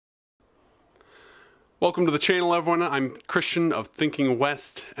Welcome to the channel, everyone. I'm Christian of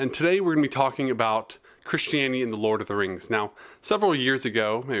ThinkingWest, and today we're going to be talking about Christianity and the Lord of the Rings. Now, several years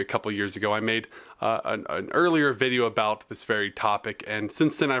ago, maybe a couple of years ago, I made an earlier video about this very topic, and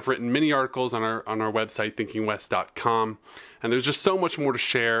since then I've written many articles on our website, ThinkingWest.com, and there's just so much more to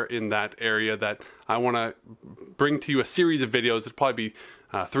share in that area that I want to bring to you a series of videos. It'll probably be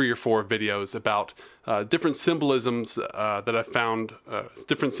 3 or 4 videos about different symbolisms that I found,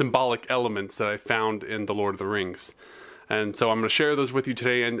 different symbolic elements that I found in the Lord of the Rings. And so I'm going to share those with you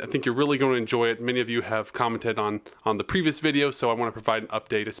today, and I think you're really going to enjoy it. Many of you have commented on the previous video, so I want to provide an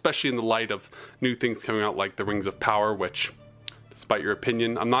update, especially in the light of new things coming out like the Rings of Power, which, despite your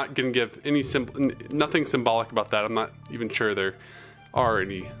opinion, I'm not going to give any nothing symbolic about that. I'm not even sure there are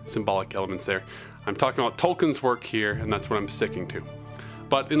any symbolic elements there. I'm talking about Tolkien's work here, and that's what I'm sticking to.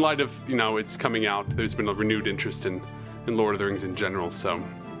 But in light of, it's coming out, there's been a renewed interest in Lord of the Rings in general, so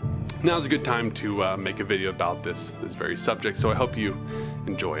now's a good time to make a video about this very subject, so I hope you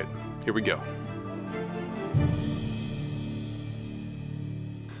enjoy it. Here we go.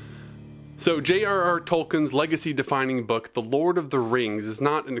 So J.R.R. Tolkien's legacy-defining book, The Lord of the Rings, is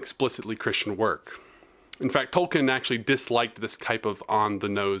not an explicitly Christian work. In fact, Tolkien actually disliked this type of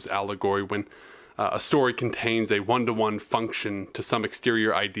on-the-nose allegory when a story contains a one-to-one function to some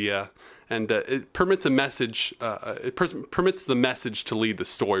exterior idea, and it permits a message. Permits the message to lead the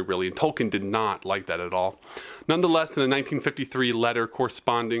story, really. And Tolkien did not like that at all. Nonetheless, in a 1953 letter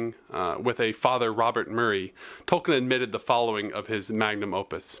corresponding with a Father Robert Murray, Tolkien admitted the following of his magnum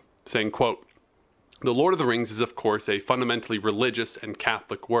opus, saying, quote, "The Lord of the Rings is, of course, a fundamentally religious and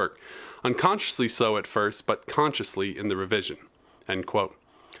Catholic work, unconsciously so at first, but consciously in the revision." End quote.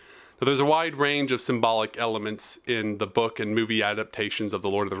 Now, there's a wide range of symbolic elements in the book and movie adaptations of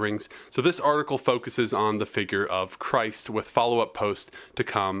The Lord of the Rings, so this article focuses on the figure of Christ, with follow-up posts to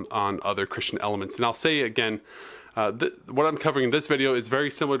come on other Christian elements. And I'll say again, what I'm covering in this video is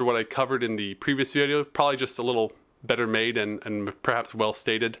very similar to what I covered in the previous video, probably just a little better made and perhaps well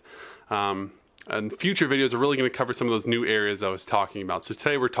stated. And future videos are really going to cover some of those new areas I was talking about. So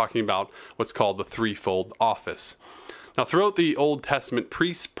today we're talking about what's called the threefold office. Now, throughout the Old Testament,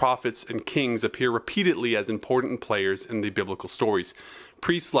 priests, prophets, and kings appear repeatedly as important players in the biblical stories.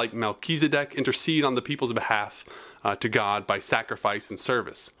 Priests like Melchizedek intercede on the people's behalf to God by sacrifice and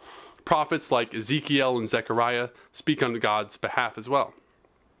service. Prophets like Ezekiel and Zechariah speak on God's behalf as well.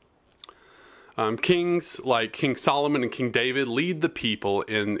 Kings like King Solomon and King David lead the people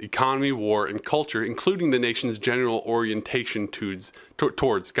in economy, war, and culture, including the nation's general orientation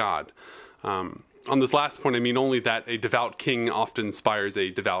towards God. On this last point, I mean only that a devout king often inspires a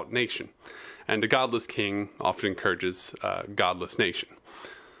devout nation, and a godless king often encourages a godless nation.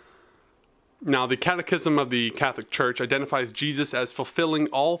 Now, the Catechism of the Catholic Church identifies Jesus as fulfilling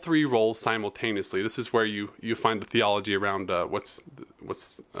all three roles simultaneously. This is where you find the theology around what's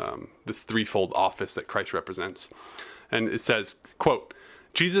this threefold office that Christ represents. And it says, quote,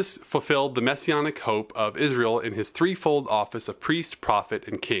 "Jesus fulfilled the messianic hope of Israel in his threefold office of priest, prophet,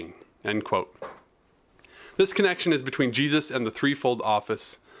 and king." End quote. This connection is between Jesus and the threefold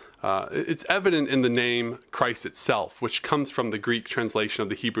office. It's evident in the name Christ itself, which comes from the Greek translation of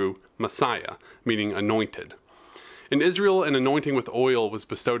the Hebrew Messiah, meaning anointed. In Israel, an anointing with oil was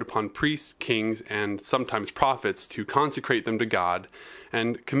bestowed upon priests, kings, and sometimes prophets to consecrate them to God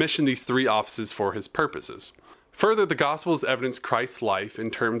and commission these three offices for his purposes. Further, the Gospels evidence Christ's life in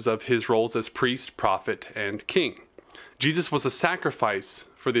terms of his roles as priest, prophet, and king. Jesus was a sacrifice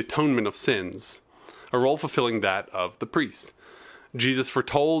for the atonement of sins, a role fulfilling that of the priest. Jesus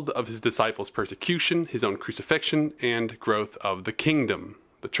foretold of his disciples' persecution, his own crucifixion, and growth of the kingdom,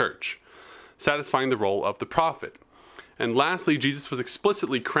 the church, satisfying the role of the prophet. And lastly, Jesus was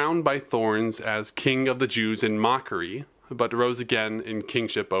explicitly crowned by thorns as King of the Jews in mockery, but rose again in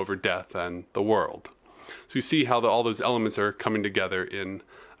kingship over death and the world. So you see how all those elements are coming together in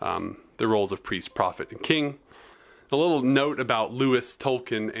the roles of priest, prophet, and king. A little note about Lewis,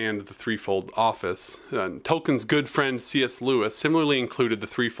 Tolkien, and the threefold office. Tolkien's good friend C.S. Lewis similarly included the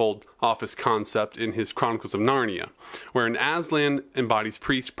threefold office concept in his Chronicles of Narnia, wherein Aslan embodies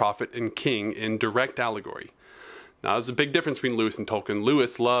priest, prophet, and king in direct allegory. Now, there's a big difference between Lewis and Tolkien.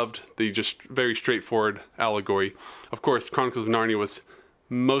 Lewis loved the just very straightforward allegory. Of course, Chronicles of Narnia was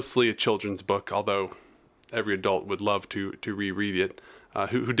mostly a children's book, although every adult would love to reread it,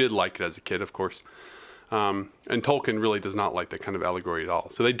 who did like it as a kid, of course. And Tolkien really does not like that kind of allegory at all.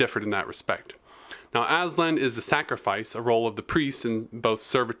 So they differed in that respect. Now, Aslan is the sacrifice, a role of the priest in both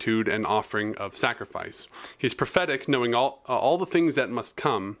servitude and offering of sacrifice. He's prophetic, knowing all the things that must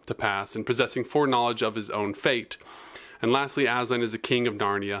come to pass and possessing foreknowledge of his own fate. And lastly, Aslan is a king of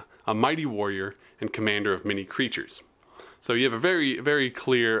Narnia, a mighty warrior, and commander of many creatures. So you have a very, very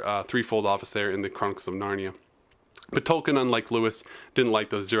clear threefold office there in the Chronicles of Narnia. But Tolkien, unlike Lewis, didn't like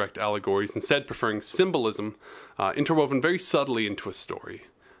those direct allegories, instead preferring symbolism interwoven very subtly into a story.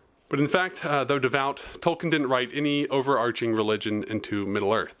 But in fact, though devout, Tolkien didn't write any overarching religion into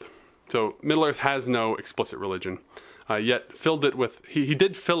Middle-earth. So Middle-earth has no explicit religion, yet filled it with, he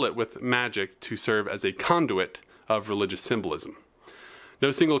did fill it with magic to serve as a conduit of religious symbolism.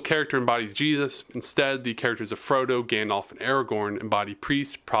 No single character embodies Jesus. Instead, the characters of Frodo, Gandalf, and Aragorn embody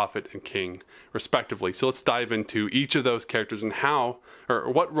priest, prophet, and king, respectively. So let's dive into each of those characters and how,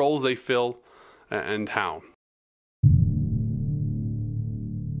 or what roles they fill and how.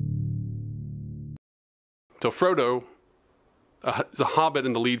 So Frodo is a hobbit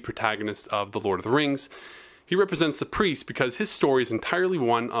and the lead protagonist of The Lord of the Rings. He represents the priest because his story is entirely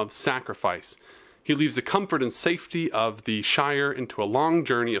one of sacrifice. He leaves the comfort and safety of the Shire into a long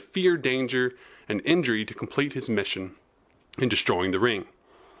journey of fear, danger, and injury to complete his mission in destroying the ring.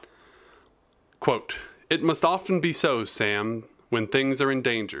 Quote, "It must often be so, Sam, when things are in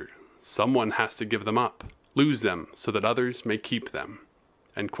danger. Someone has to give them up, lose them, so that others may keep them."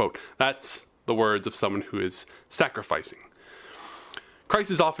 End quote. That's the words of someone who is sacrificing. Christ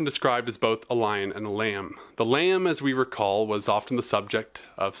is often described as both a lion and a lamb. The lamb, as we recall, was often the subject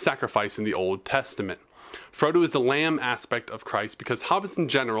of sacrifice in the Old Testament. Frodo is the lamb aspect of Christ because hobbits in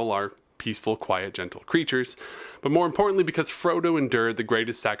general are peaceful, quiet, gentle creatures, but more importantly because Frodo endured the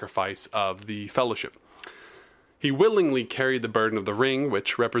greatest sacrifice of the Fellowship. He willingly carried the burden of the ring,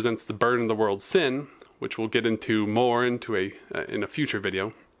 which represents the burden of the world's sin, which we'll get into more in a future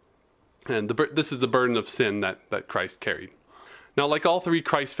video. And this is the burden of sin that Christ carried. Now, like all three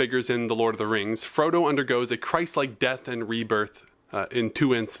Christ figures in The Lord of the Rings, Frodo undergoes a Christ-like death and rebirth in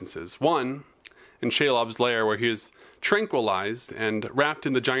two instances. One, in Shelob's lair, where he is tranquilized and wrapped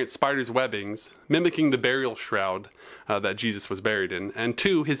in the giant spider's webbings, mimicking the burial shroud that Jesus was buried in. And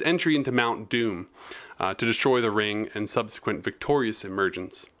two, his entry into Mount Doom to destroy the ring and subsequent victorious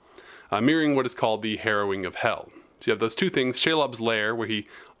emergence, mirroring what is called the harrowing of hell. So you have those two things, Shelob's lair, where he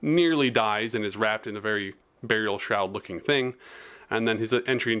nearly dies and is wrapped in a very burial shroud looking thing, and then his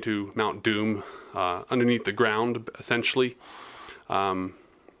entry into Mount Doom, underneath the ground essentially,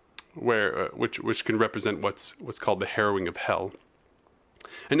 which can represent what's called the harrowing of hell.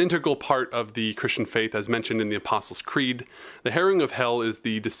 An integral part of the Christian faith, as mentioned in the Apostles' Creed, the harrowing of hell is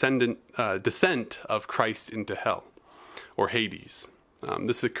the descent of Christ into hell, or Hades.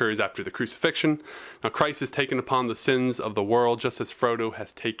 This occurs after the crucifixion. Now Christ has taken upon the sins of the world, just as Frodo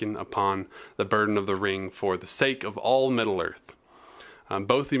has taken upon the burden of the ring for the sake of all Middle-earth.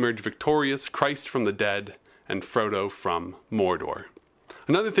 Both emerge victorious, Christ from the dead, and Frodo from Mordor.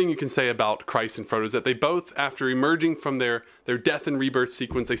 Another thing you can say about Christ and Frodo is that they both, after emerging from their death and rebirth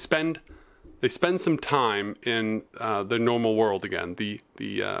sequence, they spend some time in the normal world again, the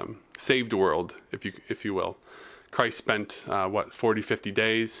saved world, if you will. Christ spent, 40, 50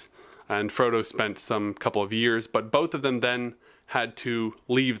 days, and Frodo spent some couple of years, but both of them then had to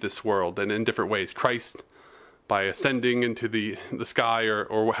leave this world, and in different ways. Christ, by ascending into the sky,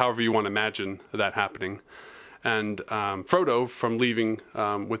 or however you want to imagine that happening, and Frodo from leaving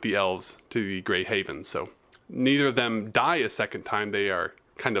with the elves to the Grey Havens. So neither of them die a second time. They are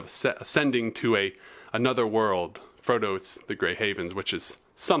kind of ascending to another world. Frodo, it's the Grey Havens, which is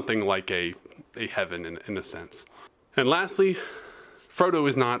something like a heaven in a sense. And lastly, Frodo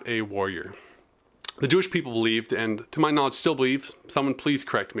is not a warrior. The Jewish people believed, and to my knowledge still believe, someone please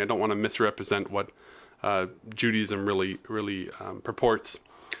correct me, I don't want to misrepresent what Judaism really purports,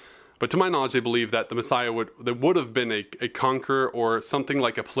 but to my knowledge they believe that the Messiah would have been a conqueror or something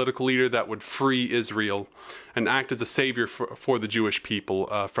like a political leader that would free Israel and act as a savior for the Jewish people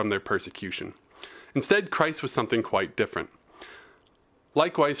from their persecution. Instead, Christ was something quite different.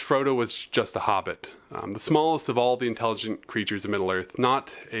 Likewise, Frodo was just a hobbit, the smallest of all the intelligent creatures of Middle-earth,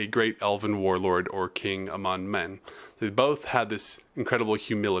 not a great elven warlord or king among men. They both had this incredible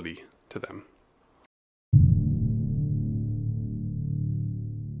humility to them.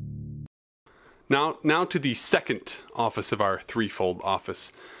 Now to the second office of our threefold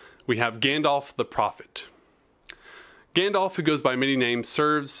office. We have Gandalf the Prophet. Gandalf, who goes by many names,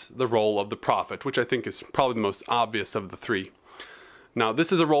 serves the role of the prophet, which I think is probably the most obvious of the three. Now,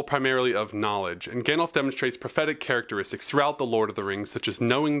 this is a role primarily of knowledge, and Gandalf demonstrates prophetic characteristics throughout The Lord of the Rings, such as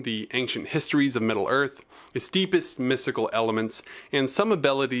knowing the ancient histories of Middle-earth, its deepest mystical elements, and some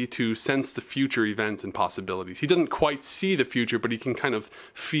ability to sense the future events and possibilities. He doesn't quite see the future, but he can kind of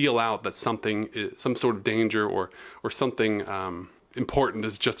feel out that some sort of danger or something important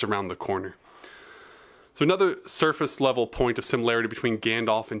is just around the corner. So another surface level point of similarity between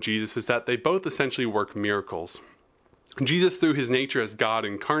Gandalf and Jesus is that they both essentially work miracles. Jesus through his nature as God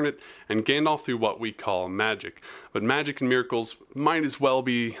incarnate, and Gandalf through what we call magic. But magic and miracles might as well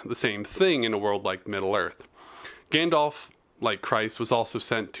be the same thing in a world like Middle-earth. Gandalf, like Christ, was also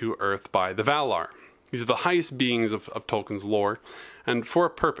sent to Earth by the Valar. These are the highest beings of Tolkien's lore, and for a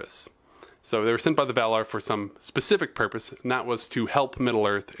purpose. So they were sent by the Valar for some specific purpose, and that was to help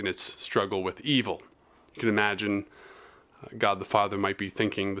Middle-earth in its struggle with evil. You can imagine God the Father might be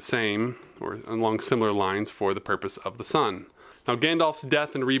thinking the same, or along similar lines, for the purpose of the Son. Now Gandalf's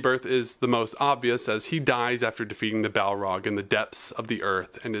death and rebirth is the most obvious, as he dies after defeating the Balrog in the depths of the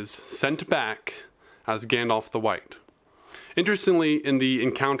earth, and is sent back as Gandalf the White. Interestingly, in the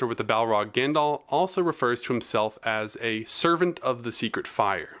encounter with the Balrog, Gandalf also refers to himself as a servant of the secret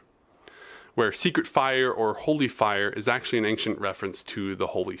fire, where secret fire or holy fire is actually an ancient reference to the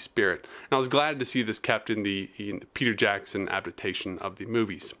Holy Spirit. And I was glad to see this kept in the Peter Jackson adaptation of the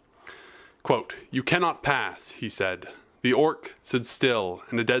movies. Quote, "You cannot pass," he said. "The orc stood still,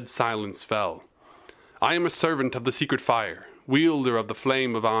 and a dead silence fell. I am a servant of the secret fire, wielder of the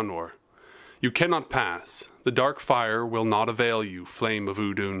flame of Anor. You cannot pass. The dark fire will not avail you, flame of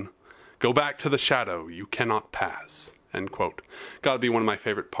Udun. Go back to the shadow. You cannot pass." End quote. Gotta be one of my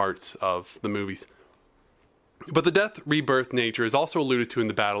favorite parts of the movies. But the death rebirth nature is also alluded to in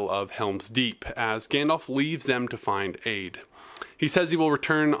the Battle of Helm's Deep, as Gandalf leaves them to find aid. He says he will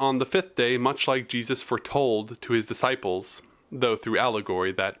return on the 5th day, much like Jesus foretold to his disciples, though through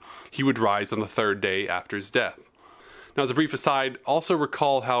allegory, that he would rise on the 3rd day after his death. Now, as a brief aside, also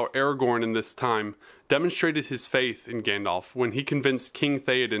recall how Aragorn in this time demonstrated his faith in Gandalf when he convinced King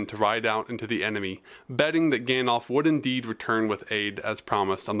Theoden to ride out into the enemy, betting that Gandalf would indeed return with aid as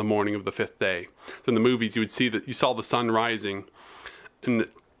promised on the morning of the 5th day. So in the movies, you would see that you saw the sun rising, and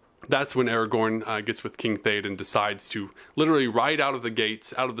that's when Aragorn gets with King Theoden and decides to literally ride out of the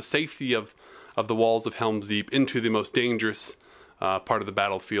gates, out of the safety of the walls of Helm's Deep, into the most dangerous part of the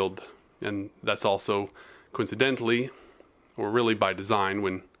battlefield. And that's also, coincidentally, or really by design,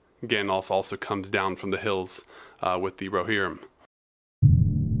 when Gandalf also comes down from the hills with the Rohirrim.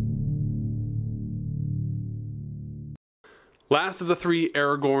 Last of the three,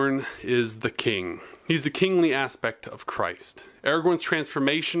 Aragorn is the king. He's the kingly aspect of Christ. Aragorn's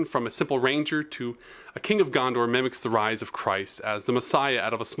transformation from a simple ranger to a king of Gondor mimics the rise of Christ as the Messiah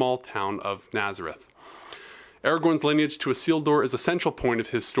out of a small town of Nazareth. Aragorn's lineage to Isildur is a central point of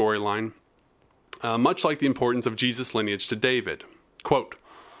his storyline, much like the importance of Jesus' lineage to David. Quote,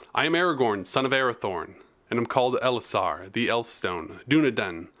 "I am Aragorn, son of Arathorn, and am called Elisar, the Elfstone,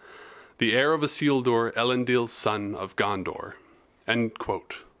 Dunedain, the heir of Isildur, Elendil's son of Gondor." End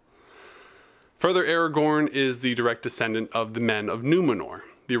quote. Further, Aragorn is the direct descendant of the men of Númenor,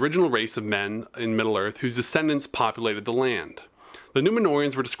 the original race of men in Middle-earth whose descendants populated the land. The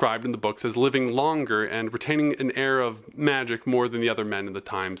Númenorians were described in the books as living longer and retaining an air of magic more than the other men in the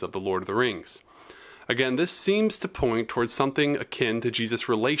times of the Lord of the Rings. Again, this seems to point towards something akin to Jesus'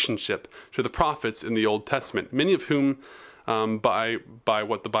 relationship to the prophets in the Old Testament, many of whom, by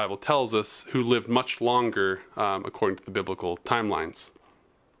what the Bible tells us, who lived much longer according to the biblical timelines.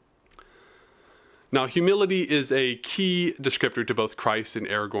 Now, humility is a key descriptor to both Christ and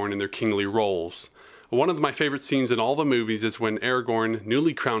Aragorn in their kingly roles. One of my favorite scenes in all the movies is when Aragorn,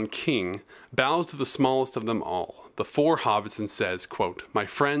 newly crowned king, bows to the smallest of them all, the 4 hobbits, and says, quote, "My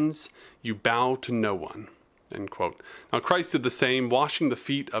friends, you bow to no one." End quote. Now Christ did the same, washing the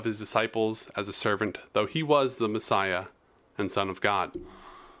feet of his disciples as a servant, though he was the Messiah and Son of God.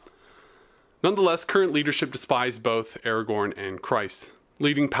 Nonetheless, current leadership despised both Aragorn and Christ.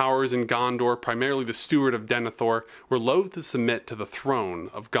 Leading powers in Gondor, primarily the steward of Denethor, were loath to submit to the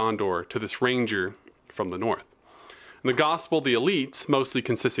throne of Gondor to this ranger from the north. In the gospel, the elites, mostly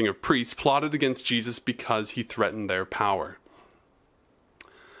consisting of priests, plotted against Jesus because he threatened their power.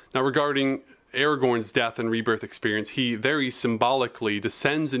 Now, regarding Aragorn's death and rebirth experience, he very symbolically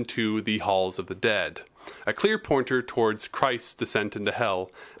descends into the halls of the dead, a clear pointer towards Christ's descent into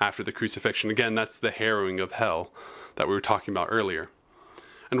hell after the crucifixion. Again, that's the harrowing of hell that we were talking about earlier.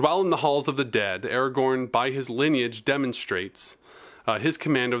 And while in the halls of the dead, Aragorn, by his lineage, demonstrates his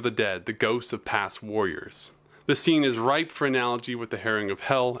command of the dead, the ghosts of past warriors. This scene is ripe for analogy with the harrowing of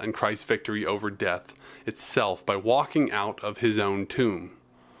hell and Christ's victory over death itself by walking out of his own tomb.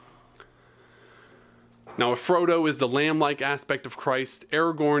 Now, if Frodo is the lamb-like aspect of Christ,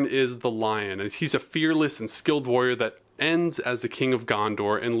 Aragorn is the lion, as he's a fearless and skilled warrior that ends as the king of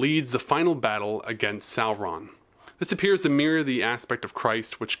Gondor and leads the final battle against Sauron. This appears to mirror the aspect of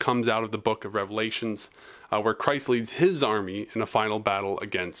Christ which comes out of the book of Revelations, where Christ leads his army in a final battle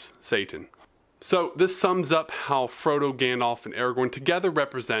against Satan. So this sums up how Frodo, Gandalf, and Aragorn together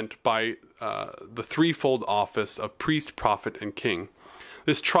represent by the threefold office of priest, prophet, and king.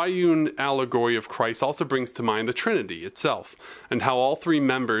 This triune allegory of Christ also brings to mind the Trinity itself, and how all three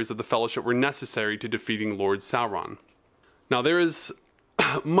members of the Fellowship were necessary to defeating Lord Sauron. Now there is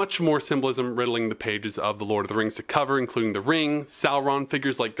much more symbolism riddling the pages of The Lord of the Rings to cover, including the ring, Sauron,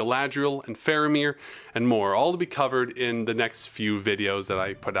 figures like Galadriel and Faramir, and more, all to be covered in the next few videos that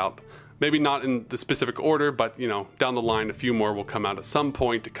I put out. Maybe not in the specific order, but down the line a few more will come out at some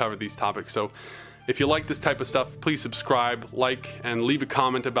point to cover these topics. So if you like this type of stuff, please subscribe, like, and leave a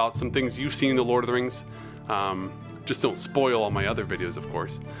comment about some things you've seen in The Lord of the Rings. Just don't spoil all my other videos, of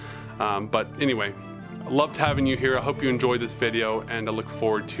course. But anyway, I loved having you here. I hope you enjoyed this video, and I look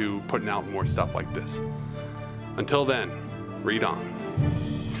forward to putting out more stuff like this. Until then, read on.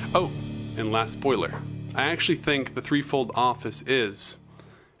 Oh, and last spoiler. I actually think the threefold office is,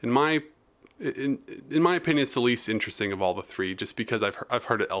 in my opinion, it's the least interesting of all the three, just because I've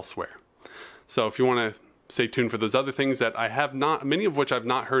heard it elsewhere. So if you want to stay tuned for those other things that I have not, many of which I've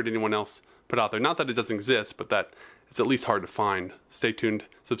not heard anyone else put out there. Not that it doesn't exist, but that it's at least hard to find. Stay tuned.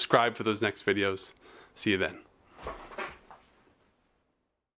 Subscribe for those next videos. See you then.